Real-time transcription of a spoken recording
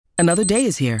Another day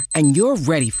is here, and you're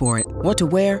ready for it. What to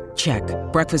wear? Check.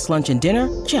 Breakfast, lunch, and dinner?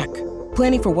 Check.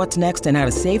 Planning for what's next and how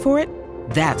to save for it?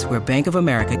 That's where Bank of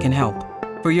America can help.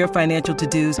 For your financial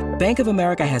to-dos, Bank of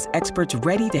America has experts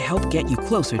ready to help get you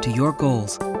closer to your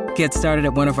goals. Get started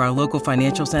at one of our local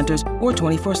financial centers or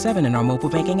 24/7 in our mobile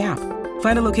banking app.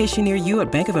 Find a location near you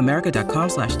at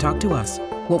bankofamerica.com/talktous.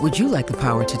 What would you like the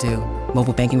power to do?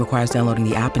 Mobile banking requires downloading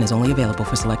the app and is only available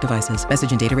for select devices.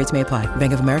 Message and data rates may apply.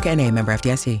 Bank of America N.A., member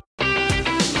FDIC.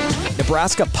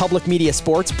 Nebraska Public Media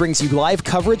Sports brings you live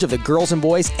coverage of the girls and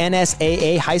boys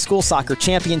NSAA High School Soccer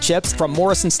Championships from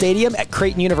Morrison Stadium at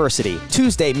Creighton University.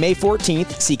 Tuesday, May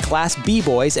 14th, see Class B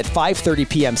boys at 5:30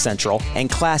 p.m. Central and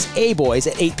Class A boys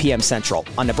at 8 p.m. Central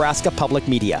on Nebraska Public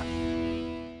Media.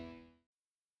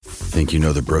 Think you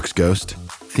know the Brooks Ghost?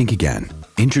 Think again.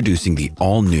 Introducing the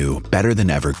all-new,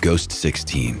 better-than-ever Ghost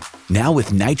 16. Now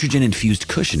with nitrogen-infused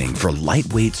cushioning for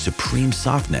lightweight, supreme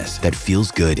softness that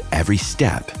feels good every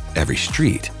step, every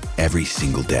street, every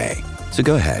single day. So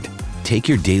go ahead, take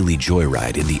your daily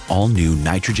joyride in the all-new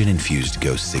nitrogen-infused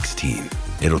Ghost 16.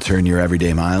 It'll turn your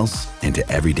everyday miles into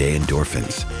everyday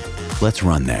endorphins. Let's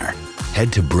run there.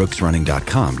 Head to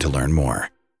brooksrunning.com to learn more.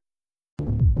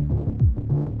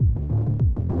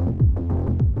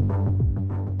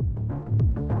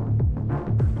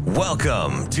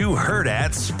 Welcome to Herd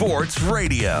at Sports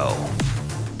Radio.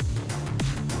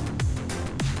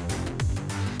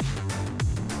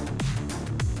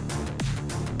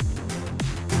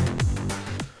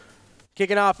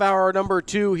 Kicking off hour number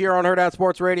 2 here on Herd at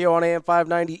Sports Radio on AM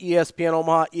 590, ESPN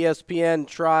Omaha, ESPN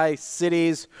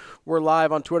Tri-Cities. We're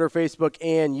live on Twitter, Facebook,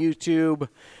 and YouTube.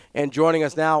 And joining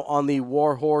us now on the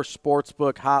Warhorse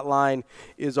Sportsbook hotline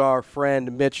is our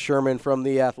friend Mitch Sherman from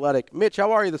The Athletic. Mitch,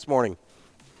 how are you this morning?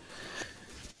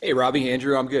 Hey, Robbie,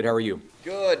 Andrew, I'm good. How are you?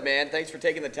 Good, man. Thanks for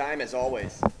taking the time, as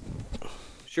always.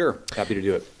 Sure. Happy to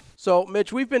do it. So,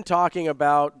 Mitch, we've been talking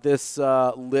about this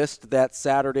list that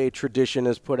Saturday Tradition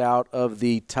has put out of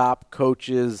the top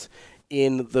coaches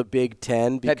in the Big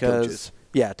Ten. Because,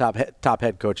 top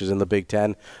head coaches in the Big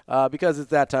Ten. Because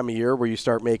it's that time of year where you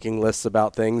start making lists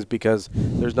about things because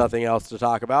there's nothing else to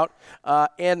talk about.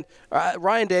 And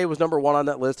Ryan Day was number 1 on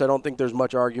that list. I don't think there's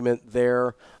much argument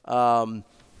there.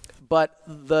 But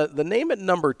the name at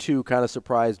number 2 kind of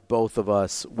surprised both of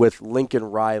us with Lincoln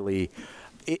Riley.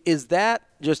 Is that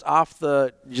just off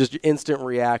the instant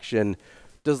reaction?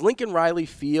 Does Lincoln Riley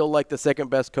feel like the second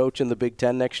best coach in the Big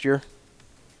Ten next year?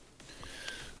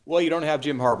 Well, you don't have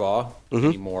Jim Harbaugh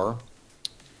anymore.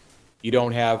 You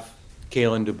don't have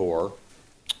Kalen DeBoer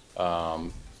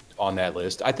on that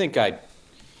list. I think I'd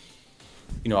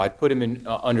put him in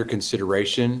under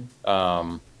consideration.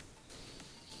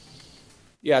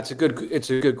 Yeah, it's a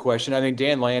good question. I think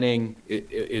Dan Lanning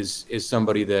is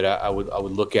somebody that I would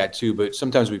look at too, but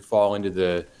sometimes we fall into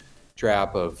the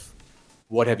trap of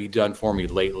what have you done for me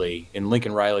lately? And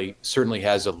Lincoln Riley certainly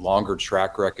has a longer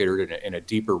track record and a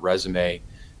deeper resume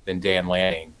than Dan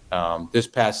Lanning. This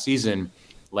past season,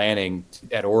 Lanning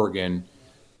at Oregon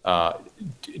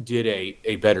did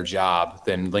a better job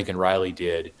than Lincoln Riley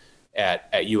did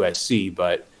at USC,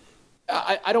 but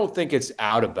I don't think it's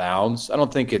out of bounds. I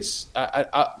don't think it's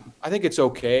I think it's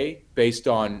okay based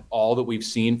on all that we've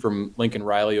seen from Lincoln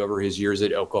Riley over his years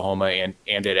at Oklahoma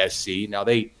and at SC. Now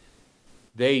they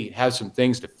have some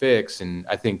things to fix, and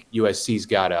I think USC's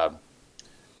got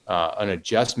an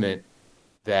adjustment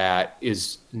that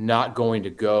is not going to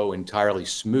go entirely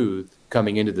smooth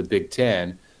coming into the Big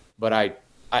Ten. But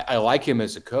I like him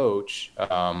as a coach,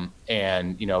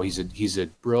 and he's a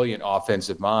brilliant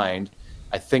offensive mind.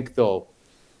 I think they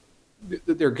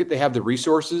have the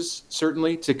resources,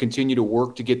 certainly, to continue to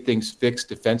work to get things fixed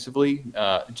defensively,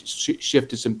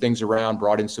 shifted some things around,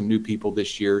 brought in some new people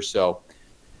this year. So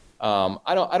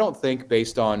I don't think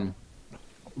based on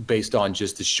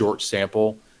just the short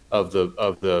sample of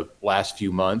the last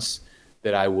few months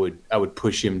that I would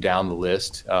push him down the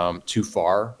list too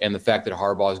far. And the fact that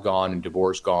Harbaugh's gone and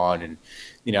DeBoer's gone, and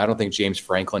I don't think James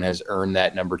Franklin has earned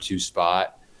that number 2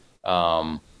 spot.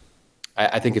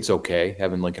 I think it's okay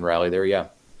having Lincoln Riley there, yeah.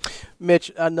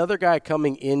 Mitch, another guy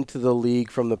coming into the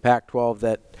league from the Pac-12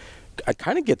 that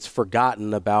kind of gets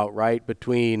forgotten about, right?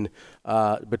 Between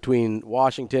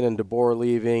Washington and DeBoer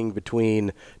leaving,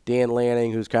 between Dan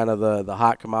Lanning, who's kind of the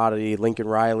hot commodity, Lincoln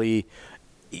Riley.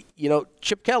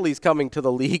 Chip Kelly's coming to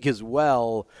the league as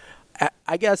well.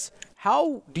 I guess,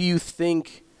 how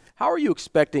are you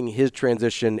expecting his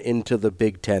transition into the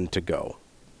Big Ten to go?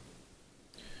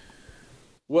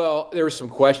 Well, there was some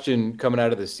question coming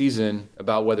out of the season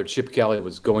about whether Chip Kelly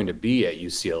was going to be at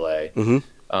UCLA.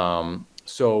 Mm-hmm.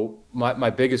 So my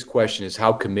biggest question is,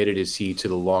 how committed is he to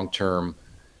the long-term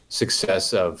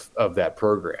success of that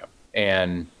program.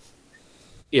 And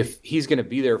if he's going to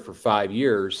be there for 5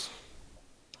 years,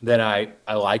 then I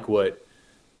like what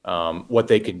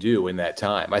they can do in that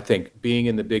time. I think being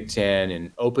in the Big Ten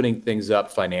and opening things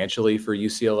up financially for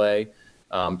UCLA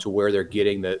to where they're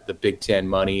getting the Big Ten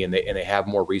money and they have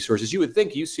more resources. You would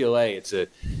think UCLA,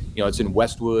 it's in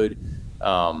Westwood.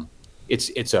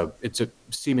 It's a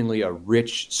seemingly a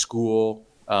rich school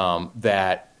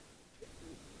that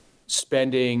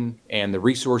spending and the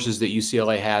resources that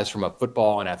UCLA has from a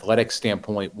football and athletics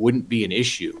standpoint wouldn't be an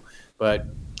issue, but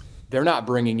they're not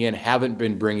haven't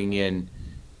been bringing in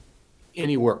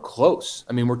anywhere close.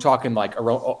 I mean, we're talking like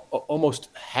around almost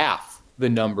half the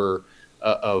number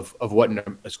of what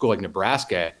a school like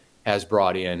Nebraska has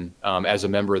brought in as a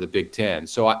member of the Big Ten.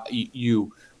 So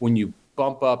when you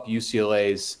bump up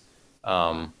UCLA's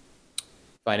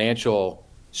financial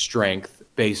strength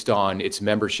based on its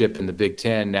membership in the Big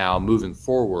Ten now moving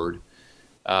forward,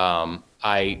 and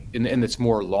it's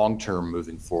more long-term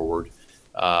moving forward.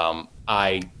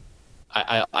 I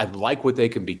like what they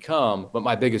can become, but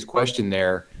my biggest question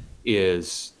there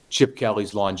is Chip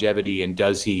Kelly's longevity, and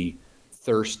does he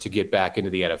thirst to get back into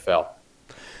the NFL?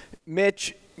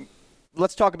 Mitch,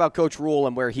 let's talk about Coach Rule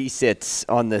and where he sits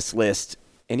on this list.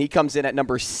 And he comes in at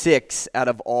number 6 out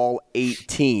of all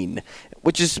 18,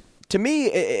 which is, to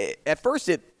me, at first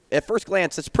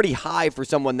glance, that's pretty high for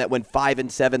someone that went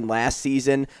 5-7 last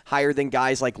season, higher than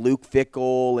guys like Luke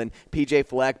Fickell and PJ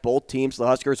Fleck, both teams the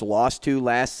Huskers lost to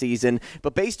last season.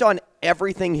 But based on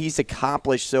everything he's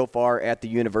accomplished so far at the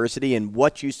university and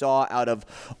what you saw out of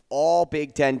all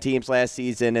Big Ten teams last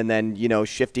season, and then,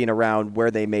 shifting around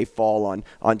where they may fall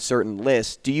on certain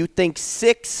lists, do you think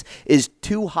 6 is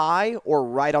too high or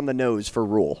right on the nose for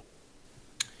Rule?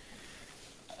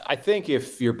 I think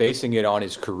if you're basing it on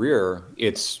his career,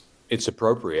 it's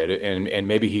appropriate, and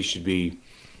maybe he should be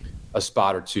a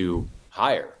spot or two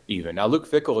higher even. Now, Luke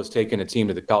Fickell has taken a team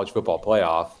to the college football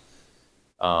playoff.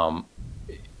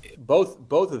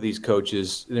 Both of these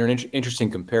coaches, they're an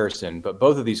interesting comparison, but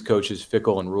both of these coaches,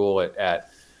 Fickell and Rule at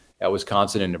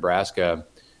Wisconsin and Nebraska,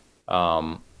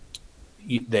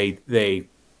 they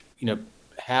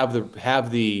have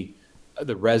the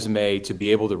resume to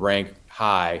be able to rank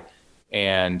high.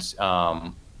 And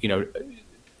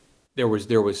there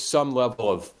was some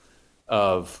level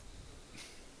of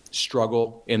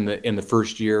struggle in the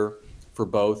first year for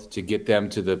both to get them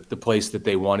to the place that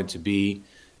they wanted to be.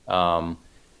 I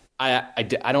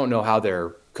don't know how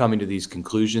they're coming to these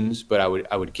conclusions, but I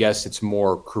would guess it's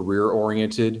more career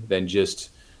oriented than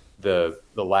just the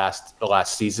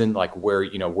last season, like where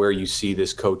you see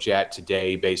this coach at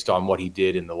today based on what he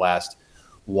did in the last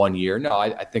 1 year. No,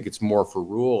 I think it's more for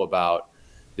Rule about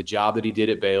the job that he did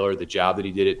at Baylor, the job that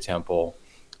he did at Temple.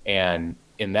 And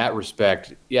in that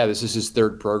respect, yeah, this is his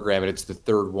third program, and it's the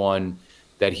third one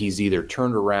that he's either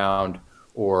turned around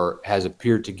or has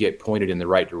appeared to get pointed in the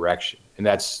right direction. And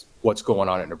that's what's going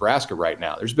on at Nebraska right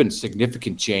now. There's been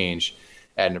significant change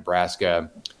at Nebraska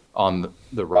on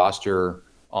the roster,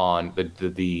 on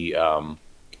the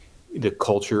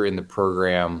culture in the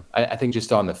program. I think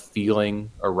just on the feeling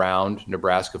around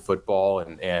Nebraska football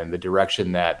and the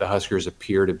direction that the Huskers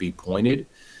appear to be pointed.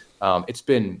 The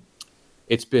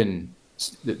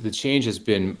change has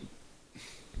been,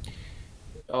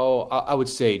 I would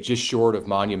say just short of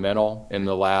monumental in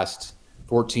the last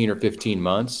 14 or 15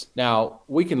 months. Now,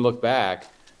 we can look back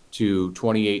to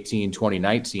 2018,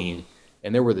 2019,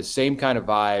 and there were the same kind of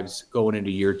vibes going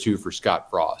into year 2 for Scott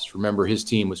Frost. Remember, his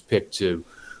team was picked to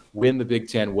win the Big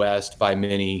Ten West by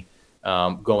many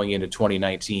going into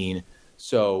 2019.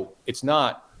 So it's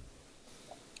not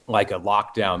like a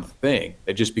lockdown thing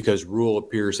that just because Rule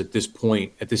appears at this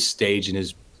point, at this stage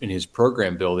in his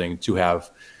program building to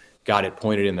have got it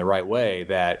pointed in the right way,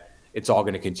 that it's all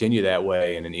going to continue that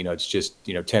way. And it's just,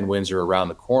 10 wins are around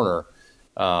the corner.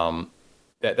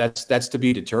 That's to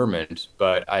be determined.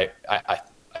 But I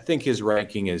think his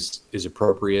ranking is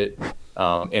appropriate.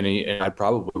 And I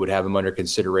probably would have him under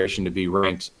consideration to be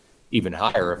ranked even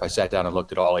higher if I sat down and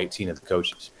looked at all 18 of the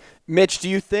coaches. Mitch, do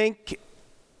you think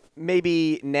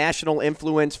maybe national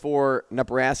influence for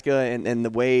Nebraska and the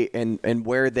way and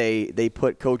where they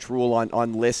put Coach Rule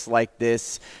on lists like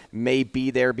this may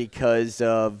be there because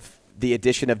of the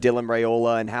addition of Dylan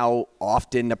Raiola and how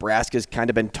often Nebraska's kind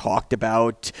of been talked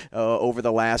about over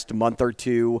the last month or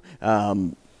two,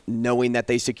 knowing that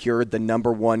they secured the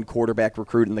number 1 quarterback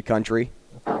recruit in the country?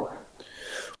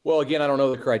 Well, again, I don't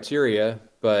know the criteria,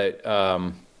 but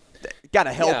got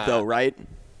to help though, right?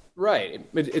 Right.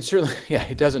 It certainly,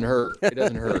 it doesn't hurt. It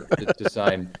doesn't hurt to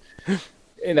sign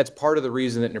and that's part of the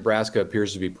reason that Nebraska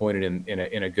appears to be pointed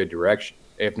in a good direction.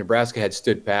 If Nebraska had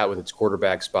stood pat with its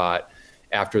quarterback spot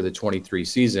after the 23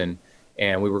 season,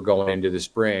 and we were going into the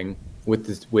spring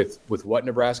with what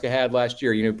Nebraska had last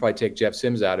year, you'd probably take Jeff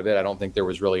Sims out of it. I don't think there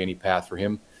was really any path for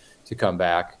him to come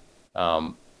back.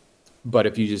 But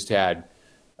if you just had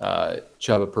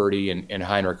Chubba Purdy and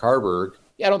Heinrich Harburg,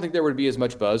 I don't think there would be as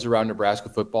much buzz around Nebraska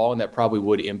football, and that probably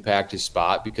would impact his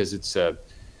spot because it's a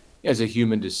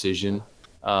human decision.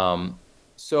 But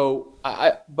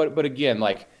again,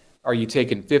 like, are you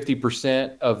taking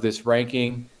 50% of this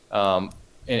ranking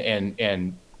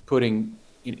and putting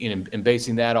and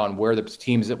basing that on where the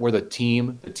team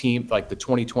like the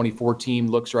 2024 team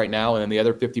looks right now, and then the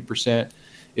other 50%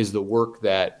 is the work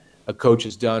that a coach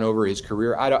has done over his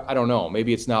career? I don't know.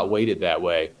 Maybe it's not weighted that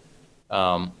way.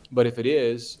 But if it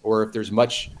is, or if there's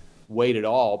much weight at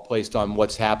all placed on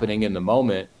what's happening in the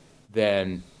moment,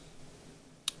 then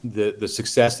the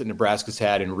success that Nebraska's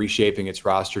had in reshaping its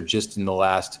roster just in the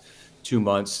last 2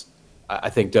 months, I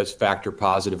think does factor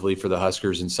positively for the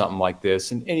Huskers in something like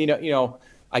this. And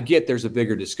I get there's a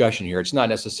bigger discussion here. It's not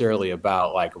necessarily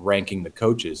about like ranking the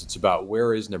coaches. It's about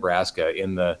where is Nebraska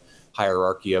in the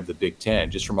hierarchy of the Big Ten,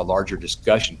 just from a larger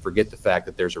discussion. Forget the fact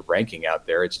that there's a ranking out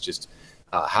there. It's just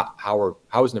how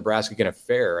is Nebraska going to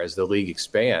fare as the league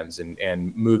expands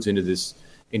and moves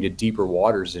into deeper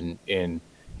waters in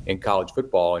college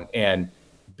football, and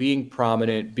being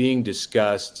prominent, being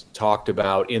discussed, talked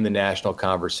about in the national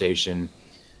conversation.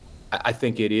 I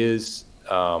think it is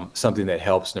something that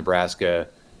helps Nebraska's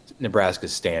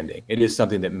standing. It is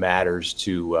something that matters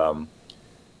to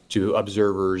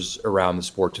observers around the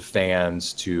sport, to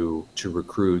fans, to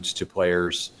recruits, to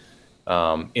players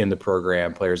in the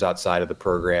program, players outside of the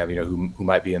program, who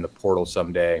might be in the portal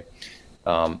someday.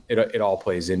 It all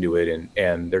plays into it,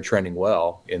 and they're trending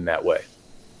well in that way.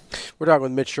 We're talking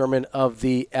with Mitch Sherman of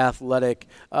The Athletic.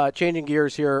 Changing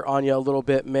gears here on you a little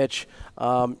bit, Mitch.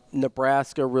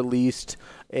 Nebraska released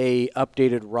a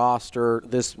updated roster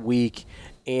this week,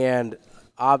 and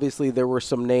obviously there were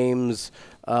some names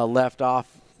left off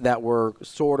that were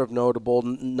sort of notable,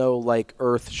 no like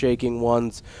earth-shaking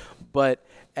ones. But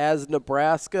as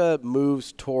Nebraska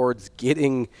moves towards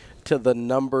getting to the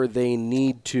number they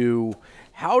need to,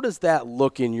 how does that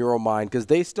look in your mind? Because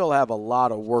they still have a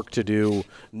lot of work to do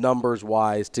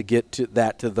numbers-wise to get to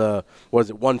the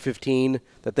 115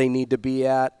 that they need to be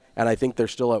at? And I think they're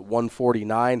still at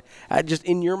 149. Just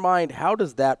in your mind, how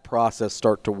does that process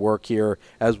start to work here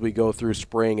as we go through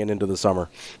spring and into the summer?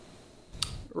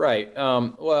 Right.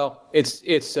 Well,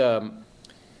 it's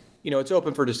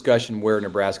open for discussion where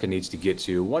Nebraska needs to get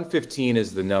to. 115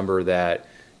 is the number that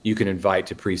you can invite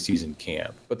to preseason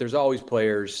camp, but there's always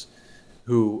players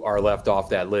who are left off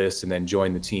that list and then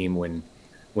join the team when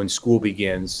school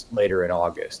begins later in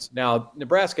August. Now,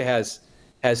 Nebraska has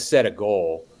set a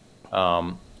goal,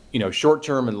 short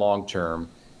term and long term,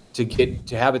 to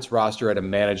have its roster at a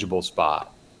manageable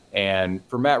spot. And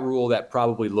for Matt Rule, that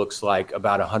probably looks like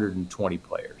about 120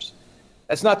 players.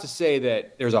 That's not to say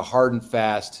that there's a hard and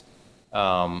fast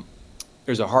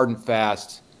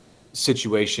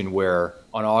situation where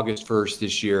on August 1st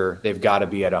this year they've got to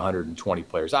be at 120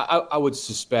 players. I would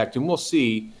suspect, and we'll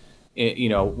see,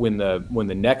 when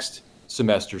the next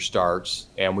semester starts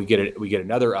and we get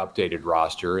another updated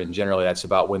roster, and generally that's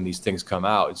about when these things come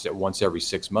out. It's at once every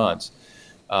 6 months.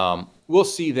 We'll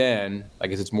see then. I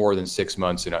guess it's more than 6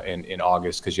 months in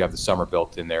August because you have the summer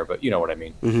built in there, but you know what I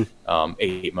mean. Mm-hmm.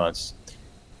 8 months.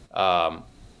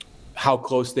 How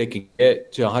close they can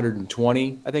get to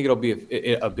 120, I think it'll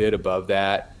be a bit above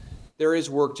that. There is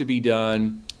work to be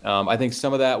done. I think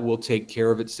some of that will take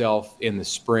care of itself in the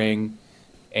spring,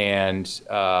 and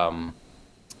they're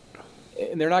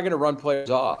not going to run players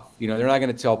off. They're not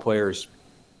going to tell players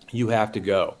you have to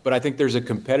go. But I think there's a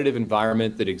competitive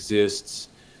environment that exists,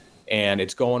 and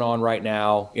it's going on right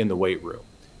now in the weight room.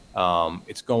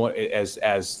 It's going as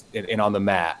on the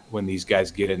mat when these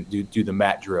guys get in, do the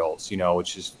mat drills,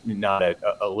 which is not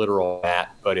a literal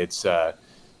mat, but it's the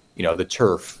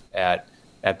turf at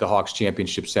the Hawks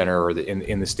Championship Center or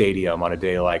in the stadium on a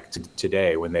day like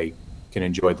today when they can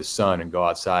enjoy the sun and go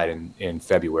outside in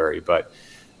February. But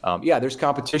there's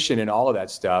competition in all of that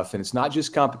stuff, and it's not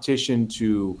just competition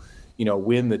to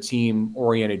win the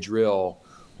team-oriented drill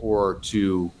or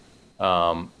to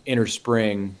enter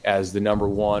spring as the number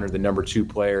one or the number two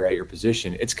player at your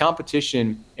position. It's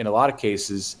competition in a lot of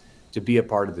cases to be a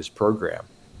part of this program,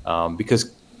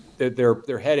 because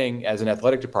they're heading, as an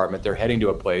athletic department, they're heading to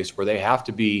a place where they have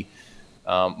to be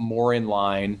more in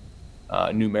line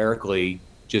numerically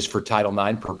just for Title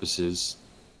IX purposes.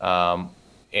 And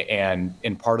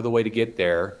part of the way to get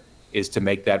there is to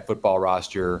make that football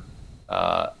roster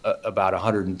about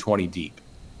 120 deep.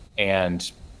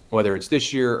 And whether it's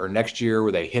this year or next year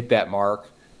where they hit that mark,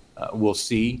 we'll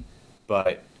see.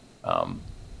 But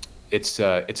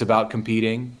it's about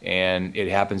competing, and it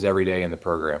happens every day in the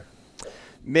program.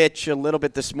 Mitch, a little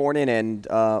bit this morning and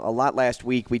a lot last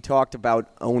week, we talked about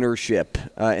ownership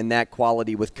and that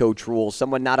quality with Coach Rule.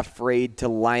 Someone not afraid to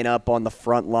line up on the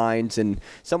front lines and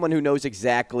someone who knows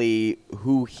exactly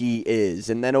who he is.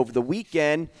 And then over the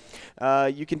weekend,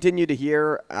 you continue to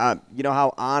hear,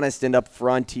 how honest and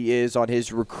upfront he is on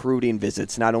his recruiting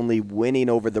visits, not only winning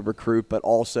over the recruit, but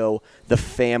also the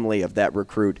family of that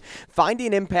recruit.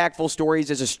 Finding impactful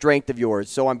stories is a strength of yours,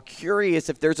 so I'm curious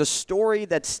if there's a story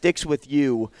that sticks with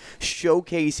you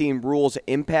showcasing Rule's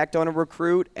impact on a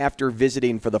recruit after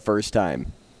visiting for the first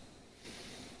time.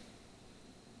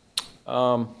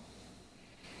 Yeah,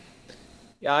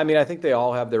 I mean, I think they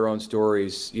all have their own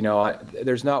stories.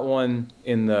 There's not one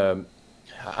in the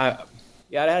I'd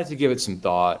have to give it some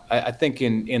thought. I think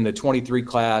in the 23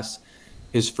 class,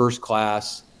 his first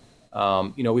class,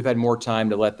 we've had more time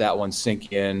to let that one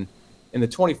sink in. In the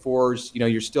 24s,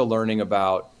 you're still learning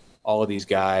about all of these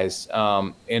guys.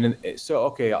 In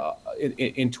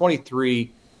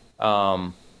 23,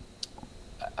 I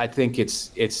think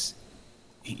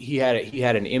he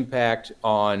had an impact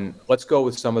on, let's go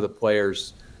with some of the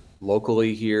players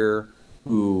locally here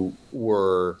who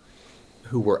were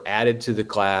added to the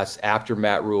class after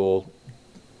Matt Rule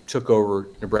took over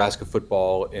Nebraska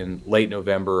football in late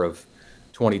November of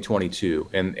 2022.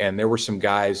 And there were some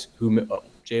guys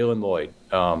Jalen Lloyd,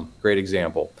 great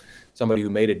example, somebody who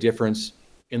made a difference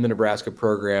in the Nebraska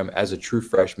program as a true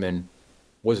freshman,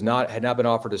 had not been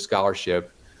offered a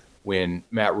scholarship when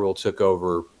Matt Rule took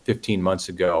over 15 months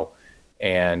ago.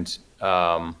 And,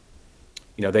 they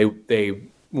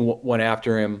went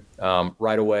after him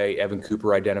right away. Evan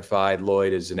Cooper identified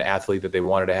Lloyd as an athlete that they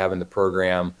wanted to have in the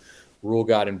program. Rule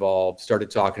got involved, started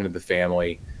talking to the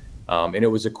family. And it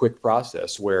was a quick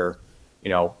process where,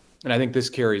 and I think this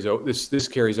carries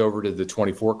over to the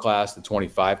 24 class, the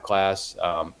 25 class.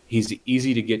 He's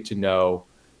easy to get to know.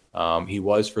 He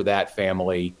was for that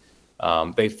family.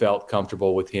 They felt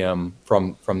comfortable with him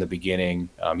from the beginning.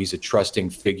 He's a trusting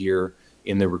figure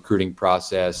in the recruiting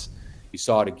process. You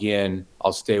saw it again.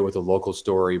 I'll stay with a local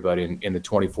story, but in the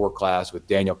 24 class with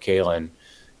Daniel Kalen,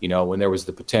 when there was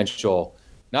the potential,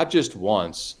 not just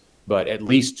once, but at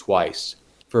least twice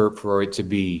for it to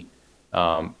be,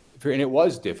 and it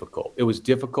was difficult. It was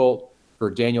difficult for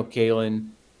Daniel Kalen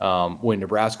when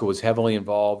Nebraska was heavily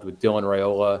involved with Dylan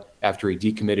Raiola after he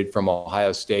decommitted from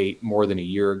Ohio State more than a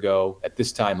year ago. At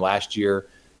this time last year,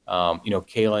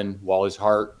 Kalen, while his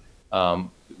heart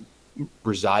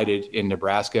resided in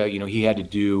Nebraska, he had to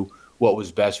do what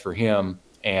was best for him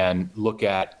and look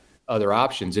at other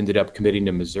options, ended up committing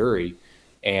to Missouri.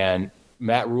 And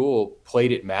Matt Rule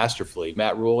played it masterfully.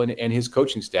 Matt Rule and his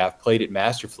coaching staff played it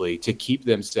masterfully to keep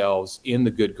themselves in the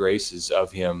good graces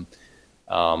of him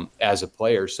as a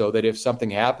player, so that if something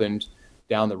happened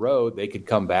down the road, they could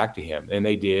come back to him. And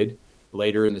they did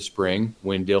later in the spring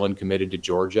when Dylan committed to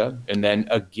Georgia. And then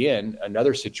again,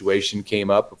 another situation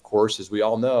came up, of course, as we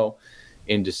all know,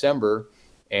 in December.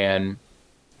 And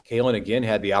Kalen again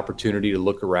had the opportunity to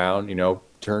look around,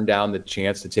 turn down the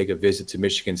chance to take a visit to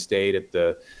Michigan State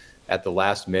at the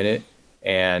last minute,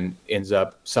 and ends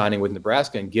up signing with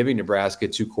Nebraska and giving Nebraska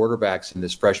 2 quarterbacks in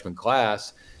this freshman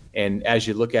class. And as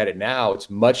you look at it now, it's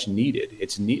much needed.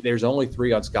 There's only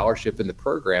 3 on scholarship in the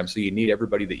program, so you need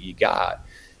everybody that you got.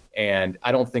 And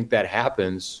I don't think that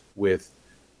happens with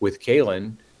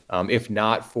Kalen, if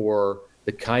not for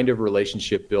the kind of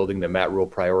relationship building that Matt Rule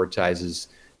prioritizes,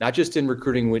 not just in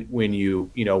recruiting when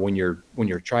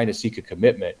you're trying to seek a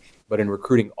commitment, but in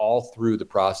recruiting all through the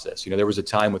process. There was a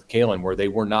time with Kalen where they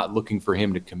were not looking for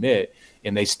him to commit,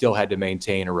 and they still had to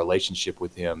maintain a relationship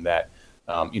with him that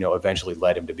eventually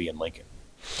led him to be in Lincoln.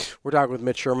 We're talking with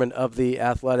Mitch Sherman of The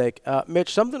Athletic.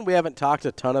 Mitch, something we haven't talked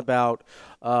a ton about,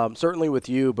 certainly with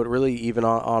you, but really even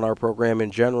on our program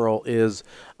in general, is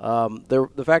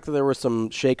the fact that there was some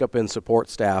shakeup in support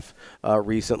staff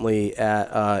recently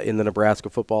in the Nebraska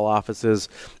football offices.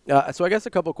 So I guess a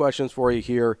couple questions for you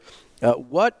here.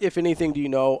 What, if anything, do you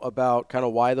know about kind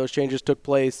of why those changes took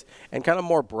place? And kind of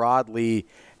more broadly,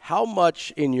 how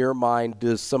much in your mind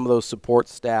does some of those support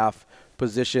staff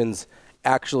positions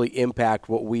actually impact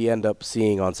what we end up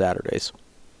seeing on Saturdays?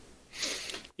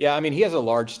 Yeah, I mean, he has a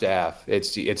large staff.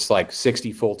 It's like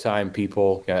 60 full-time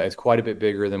people. It's quite a bit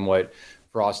bigger than what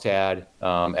Frost had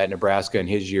at Nebraska in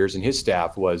his years, and his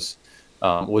staff was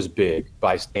big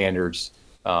by standards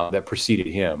that preceded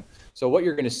him. So what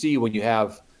you're going to see when you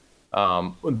have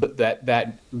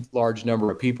that large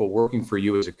number of people working for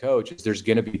you as a coach is there's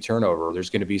going to be turnover. There's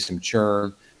going to be some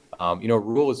churn.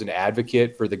 Rule is an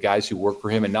advocate for the guys who work for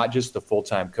him, and not just the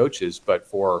full-time coaches, but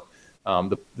for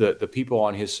the people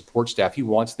on his support staff. He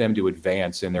wants them to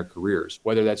advance in their careers,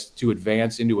 whether that's to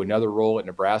advance into another role at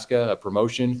Nebraska, a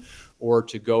promotion, or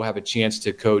to go have a chance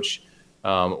to coach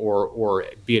or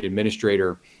be an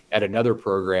administrator at another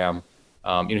program.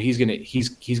 He's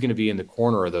gonna be in the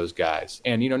corner of those guys,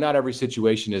 and not every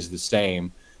situation is the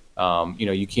same.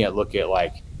 You can't look at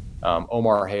like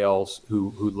Omar Hales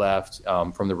who left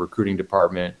from the recruiting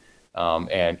department,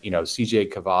 and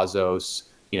CJ Cavazos.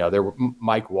 There were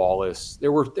Mike Wallace.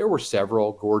 There were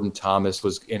several. Gordon Thomas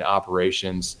was in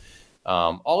operations.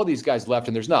 All of these guys left,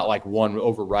 and there's not like one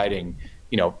overriding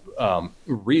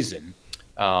reason.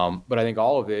 But I think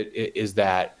all of it is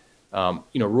that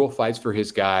Rule fights for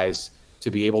his guys to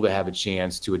be able to have a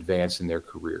chance to advance in their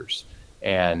careers,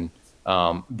 and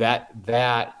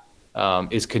that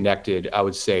is connected, I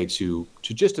would say, to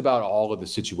just about all of the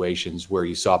situations where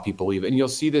you saw people leave, and you'll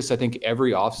see this, I think,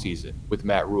 every offseason with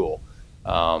Matt Rule.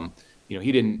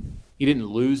 He didn't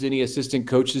lose any assistant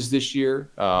coaches this year.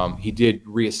 He did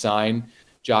reassign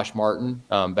Josh Martin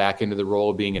back into the role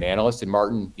of being an analyst, and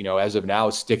Martin, as of now,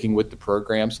 is sticking with the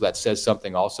program. So that says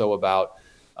something also about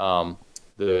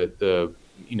the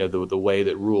way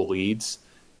that Rule leads.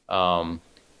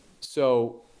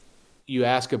 So you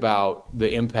ask about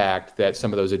the impact that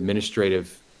some of those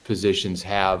administrative positions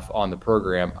have on the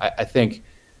program. I think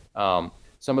some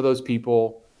of those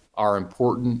people are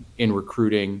important in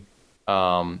recruiting,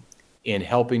 in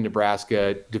helping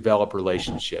Nebraska develop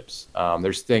relationships.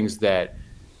 There's things that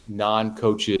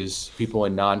non-coaches, people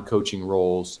in non-coaching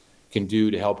roles, can do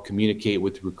to help communicate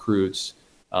with recruits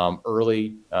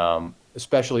early,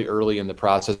 especially early in the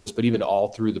process, but even all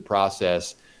through the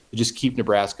process, to just keep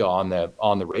Nebraska on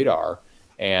the radar.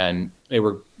 And they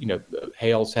were,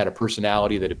 Hales had a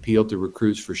personality that appealed to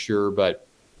recruits for sure, but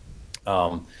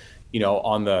on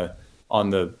the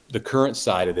current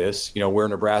side of this, where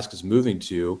Nebraska's moving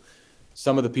to,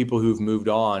 some of the people who've moved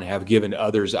on have given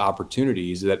others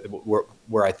opportunities that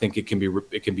where I think it can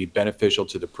be beneficial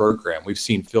to the program. We've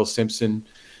seen Phil Simpson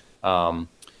and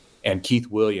Keith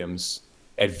Williams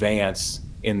advance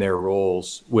in their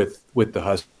roles with the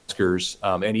Huskers,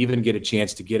 and even get a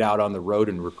chance to get out on the road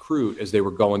and recruit as they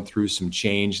were going through some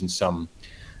change and some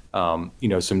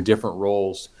different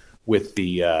roles with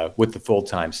the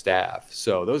full-time staff.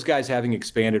 So those guys having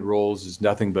expanded roles is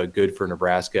nothing but good for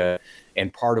Nebraska,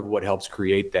 and part of what helps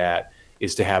create that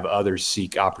is to have others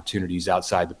seek opportunities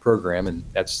outside the program, and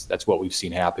that's what we've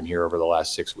seen happen here over the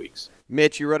last 6 weeks.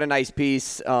 Mitch, you wrote a nice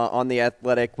piece on The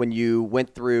Athletic when you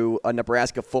went through a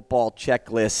Nebraska football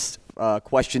checklist,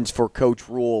 questions for Coach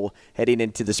Rule heading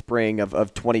into the spring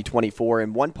of 2024.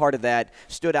 And one part of that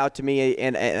stood out to me,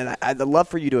 and I'd love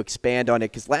for you to expand on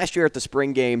it, because last year at the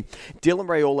spring game, Dylan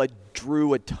Raiola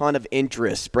drew a ton of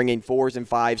interest, bringing 4s and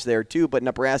 5s there too, but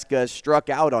Nebraska struck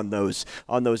out on those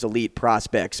elite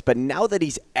prospects. But now that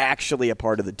he's actually a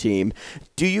part of the team,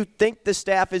 do you think the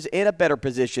staff is in a better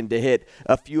position to hit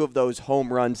a few of those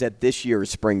home runs at this year's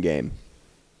spring game?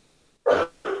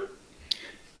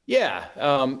 Yeah. I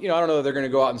don't know if they're going to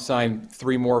go out and sign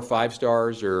 3 more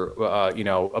 5-stars or,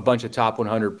 a bunch of top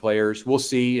 100 players. We'll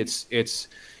see. It's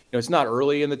not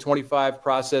early in the 25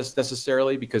 process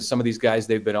necessarily, because some of these guys,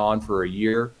 they've been on for a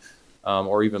year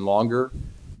or even longer.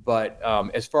 But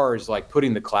as far as like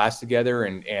putting the class together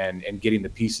and getting the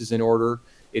pieces in order,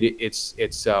 they've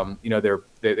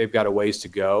got a ways to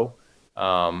go.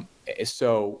 I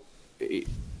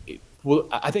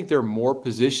think they're more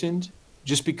positioned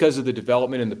just because of the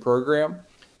development in the program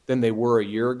than they were a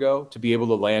year ago to be able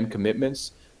to land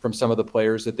commitments from some of the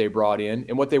players that they brought in.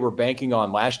 And what they were banking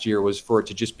on last year was for it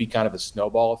to just be kind of a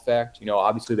snowball effect.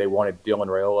 Obviously they wanted Dylan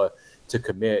Raiola to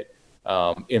commit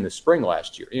in the spring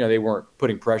last year. They weren't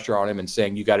putting pressure on him and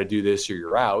saying, you got to do this or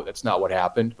you're out. That's not what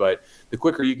happened. But the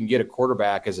quicker you can get a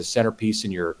quarterback as a centerpiece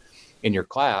in your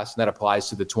class, and that applies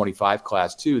to the 25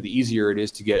 class too, the easier it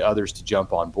is to get others to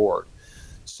jump on board.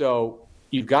 So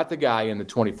you've got the guy in the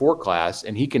 24 class,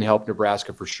 and he can help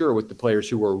Nebraska for sure with the players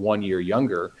who are 1 year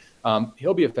younger.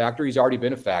 He'll be a factor. He's already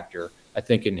been a factor, I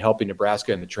think, in helping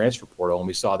Nebraska in the transfer portal, and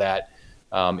we saw that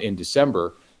in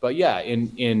December. But yeah,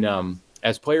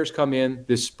 as players come in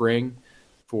this spring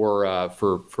for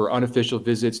unofficial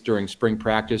visits during spring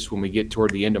practice, when we get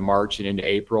toward the end of March and into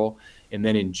April, and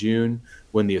then in June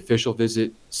when the official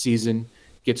visit season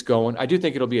gets going, I do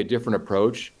think it'll be a different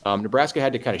approach. Nebraska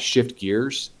had to kind of shift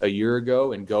gears a year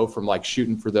ago and go from like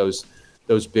shooting for those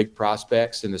big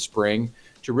prospects in the spring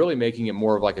to really making it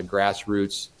more of like a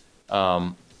grassroots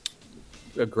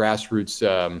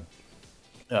grassroots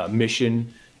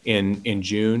mission in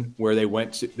June, where they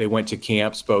went to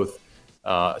camps, both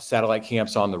satellite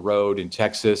camps on the road in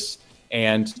Texas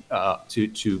and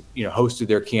to hosted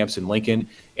their camps in Lincoln,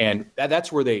 and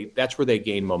that's where they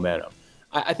gain momentum.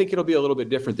 I think it'll be a little bit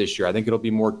different this year. I think it'll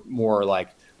be more like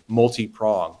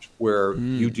multi-pronged, where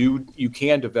you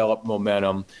can develop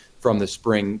momentum from the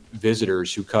spring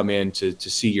visitors who come in to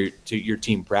see your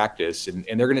team practice, and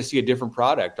they're going to see a different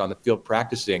product on the field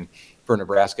practicing for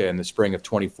Nebraska in the spring of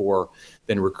 24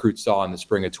 than recruits saw in the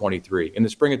spring of 23. In the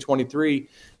spring of 23,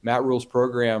 Matt Rule's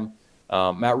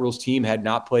team had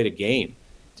not played a game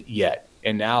yet.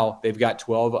 And now they've got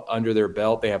 12 under their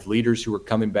belt. They have leaders who are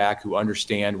coming back who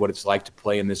understand what it's like to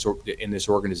play in this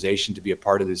organization, to be a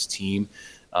part of this team.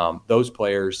 Those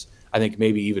players, I think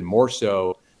maybe even more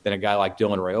so than a guy like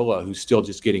Dylan Raiola, who's still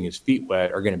just getting his feet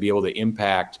wet, are going to be able to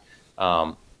impact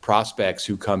prospects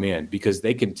who come in, because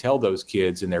they can tell those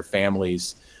kids and their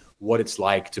families what it's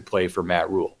like to play for Matt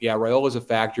Rule. Yeah, Raiola's a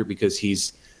factor because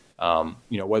he's,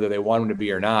 whether they want him to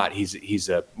be or not, he's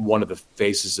one of the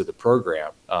faces of the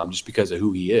program just because of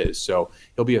who he is. So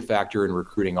he'll be a factor in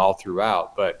recruiting all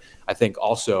throughout. But I think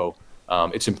also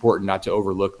it's important not to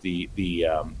overlook the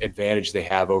advantage they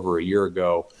have over a year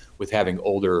ago with having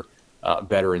older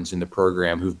veterans in the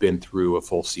program who've been through a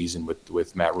full season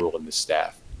with Matt Rule and the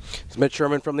staff. It's Mitch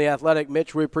Sherman from The Athletic.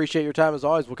 Mitch, we appreciate your time as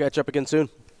always. We'll catch up again soon.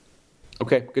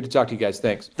 Okay, good to talk to you guys.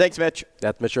 Thanks. Thanks, Mitch.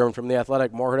 That's Mitch Sherman from The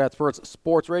Athletic. More Herd at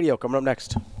Sports Radio coming up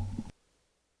next.